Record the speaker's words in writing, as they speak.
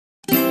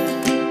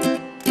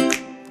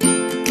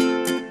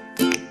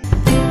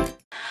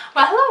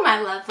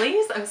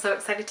lovelies. I'm so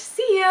excited to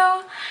see you.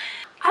 I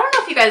don't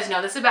know if you guys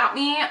know this about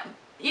me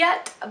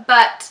yet,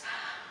 but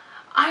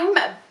I'm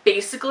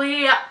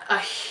basically a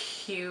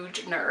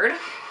huge nerd.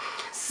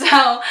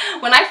 So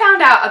when I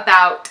found out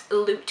about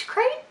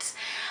LootCrate,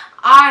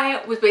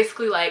 I was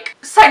basically like,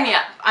 sign me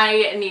up.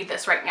 I need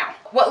this right now.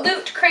 What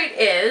LootCrate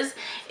is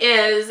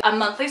a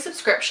monthly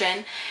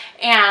subscription,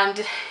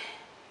 and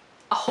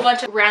a whole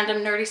bunch of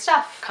random nerdy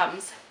stuff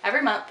comes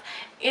every month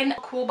in a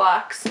cool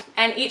box,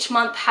 and each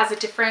month has a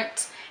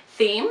different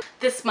theme.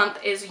 This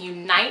month is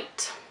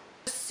Unite.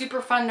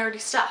 Super fun nerdy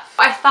stuff.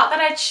 I thought that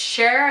I'd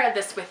share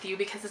this with you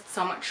because it's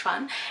so much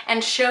fun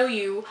and show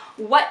you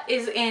what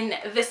is in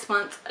this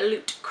month's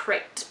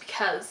LootCrate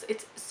because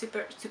it's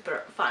super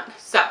fun.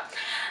 So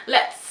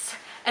let's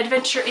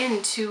adventure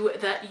into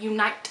the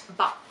Unite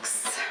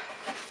box.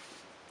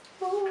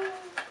 Ooh.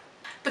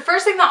 The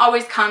first thing that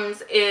always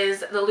comes is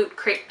the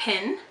LootCrate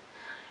pin.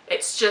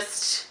 It's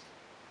just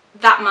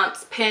that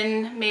month's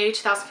pin, May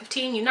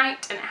 2015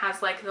 Unite, and it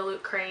has like the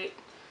LootCrate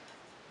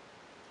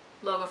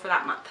logo for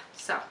that month.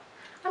 So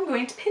I'm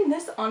going to pin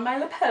this on my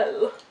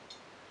lapel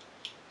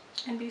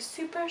and be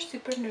super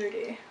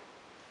nerdy.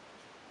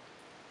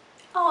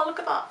 Oh, look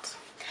at that.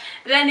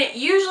 Then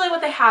usually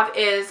what they have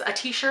is a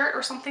t-shirt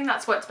or something.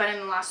 That's what's been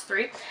in the last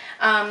three.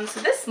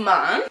 So this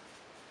month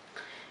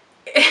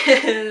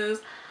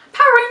is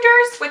Power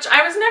Rangers, which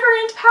I was never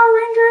into Power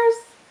Rangers.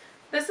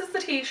 This is the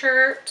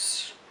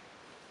t-shirt.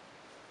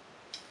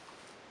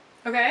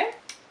 Okay.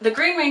 The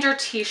Green Ranger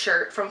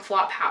t-shirt from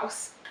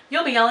Flophouse.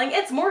 You'll be yelling,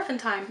 it's morphin'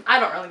 time. I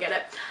don't really get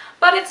it,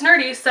 but it's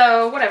nerdy,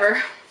 so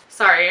whatever.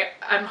 Sorry,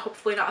 I'm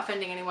hopefully not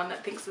offending anyone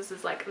that thinks this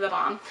is like the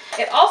bomb.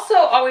 It also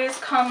always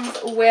comes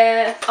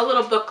with a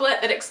little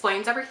booklet that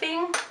explains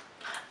everything.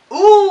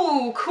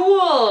 Ooh,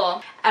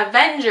 cool.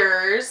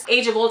 Avengers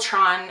Age of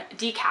Ultron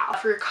decal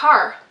for your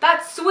car.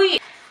 That's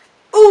sweet.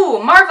 Ooh,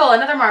 Marvel,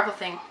 another Marvel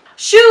thing.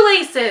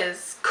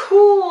 Shoelaces,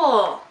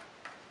 cool.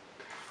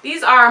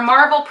 These are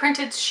Marvel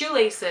printed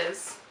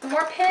shoelaces.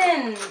 More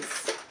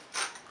pins.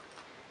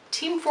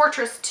 Team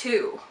Fortress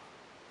 2.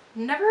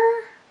 Never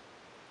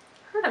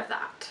heard of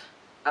that.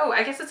 Oh,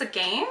 I guess it's a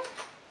game?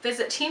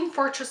 Visit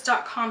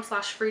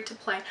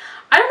teamfortress.com/free-to-play.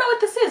 I don't know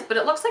what this is, but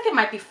it looks like it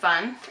might be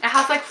fun. It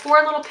has like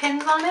 4 little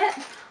pins on it.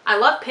 I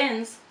love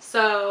pins,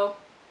 so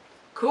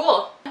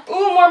cool.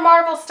 Ooh, more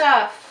Marvel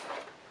stuff.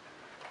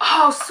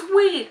 Oh,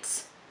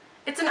 sweet.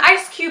 It's an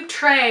ice cube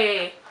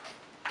tray.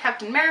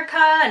 Captain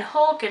America and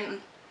Hulk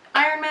and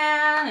Iron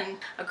Man, and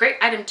a great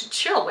item to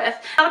chill with.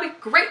 That'll be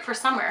great for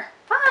summer.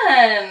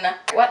 Fun.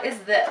 What is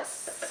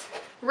this?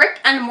 Rick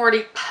and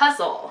Morty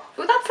puzzle.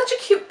 Ooh, that's such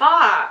a cute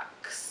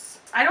box.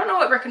 I don't know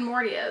what Rick and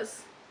Morty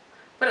is,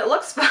 but it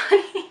looks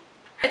funny.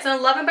 It's an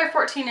 11 by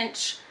 14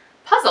 inch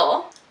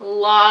puzzle. A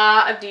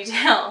lot of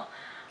detail.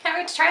 Can't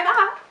wait to try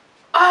that.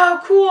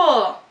 Oh,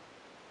 cool.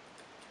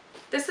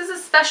 This is a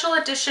special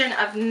edition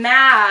of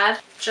Mad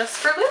just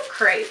for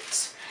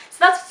LootCrate. So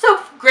that's what's so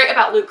great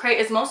about LootCrate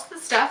is most of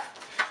the stuff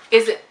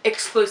is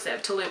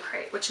exclusive to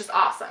LootCrate, which is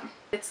awesome.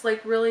 It's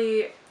like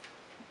really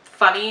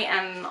funny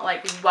and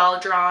like well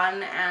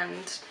drawn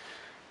and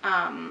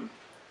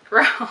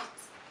gross.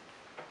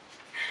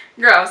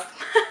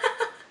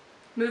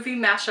 Movie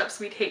mashups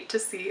we'd hate to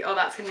see. Oh,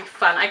 that's gonna be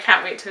fun. I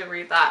can't wait to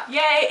read that.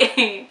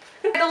 Yay!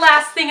 The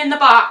last thing in the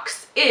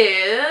box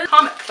is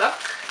comic book.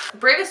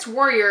 Bravest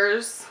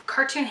Warriors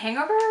Cartoon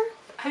Hangover.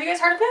 Have you guys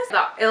heard of this?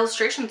 The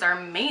illustrations are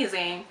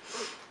amazing.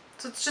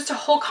 So it's just a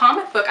whole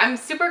comic book. I'm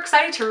super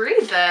excited to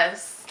read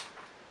this.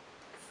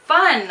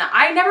 Fun.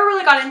 I never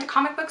really got into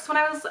comic books when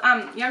I was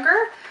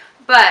younger,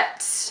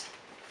 but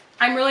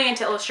I'm really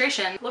into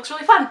illustration. It looks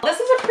really fun. This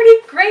is a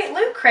pretty great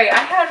LootCrate. I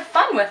had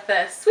fun with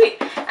this. Sweet.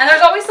 And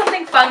there's always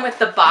something fun with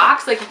the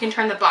box. Like you can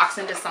turn the box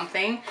into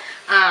something.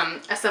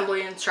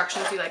 Assembly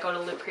instructions, you like go to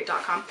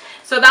lootcrate.com.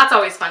 So that's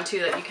always fun too,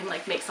 that you can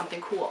like make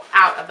something cool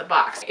out of the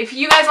box. If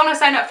you guys want to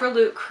sign up for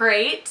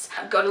LootCrate,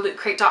 go to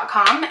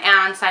lootcrate.com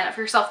and sign up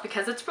for yourself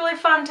because it's really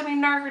fun to be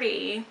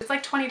nerdy. It's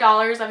like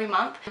 $20 every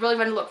month. It's really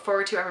fun to look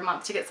forward to every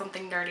month to get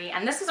something nerdy.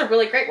 And this is a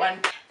really great one.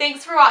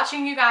 Thanks for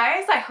watching, you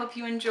guys. I hope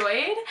you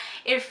enjoyed.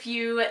 If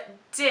you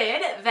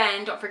did,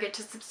 then don't forget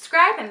to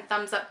subscribe and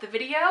thumbs up the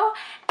video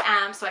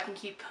so I can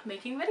keep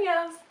making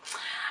videos.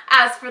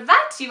 As for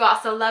that, you are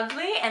so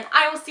lovely, and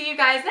I will see you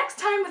guys next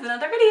time with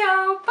another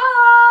video.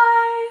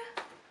 Bye!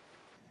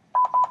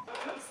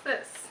 What's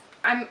this?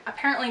 I'm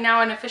apparently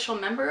now an official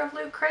member of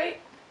LootCrate.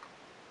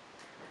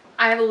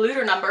 I have a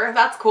looter number.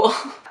 That's cool.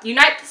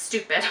 Unite the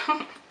stupid.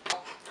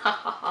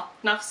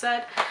 Enough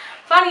said.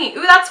 Funny.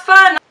 Ooh, that's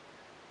fun.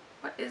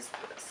 What is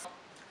this?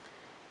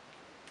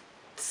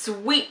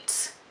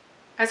 Sweet.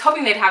 I was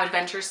hoping they'd have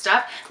adventure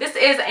stuff. This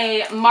is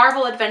a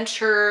Marvel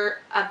Adventures.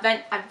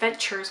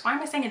 Why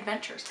am I saying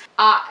adventures?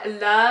 I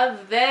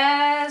love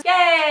this.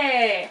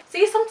 Yay!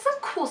 See, some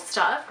cool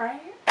stuff,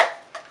 right?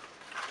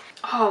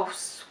 Oh,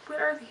 what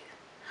are these?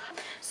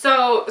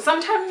 So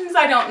sometimes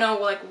I don't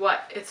know like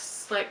what's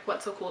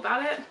so cool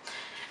about it.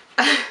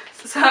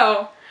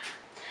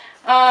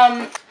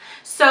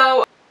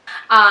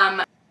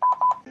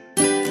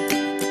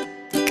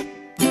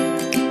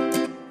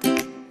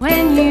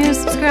 when you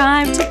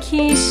subscribe to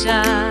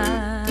Keisha.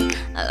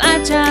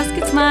 That just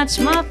gets much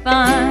more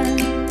fun.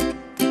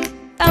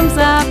 Thumbs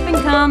up and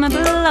comment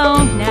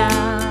below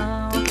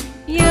now.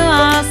 You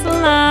are so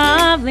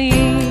lovely.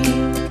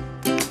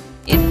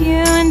 If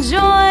you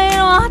enjoyed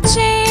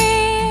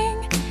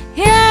watching,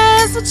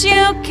 here's what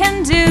you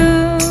can do.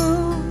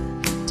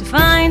 To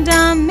find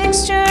a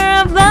mixture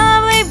of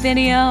lovely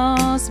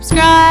videos,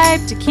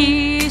 subscribe to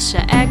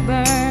Keisha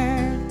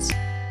Egbert.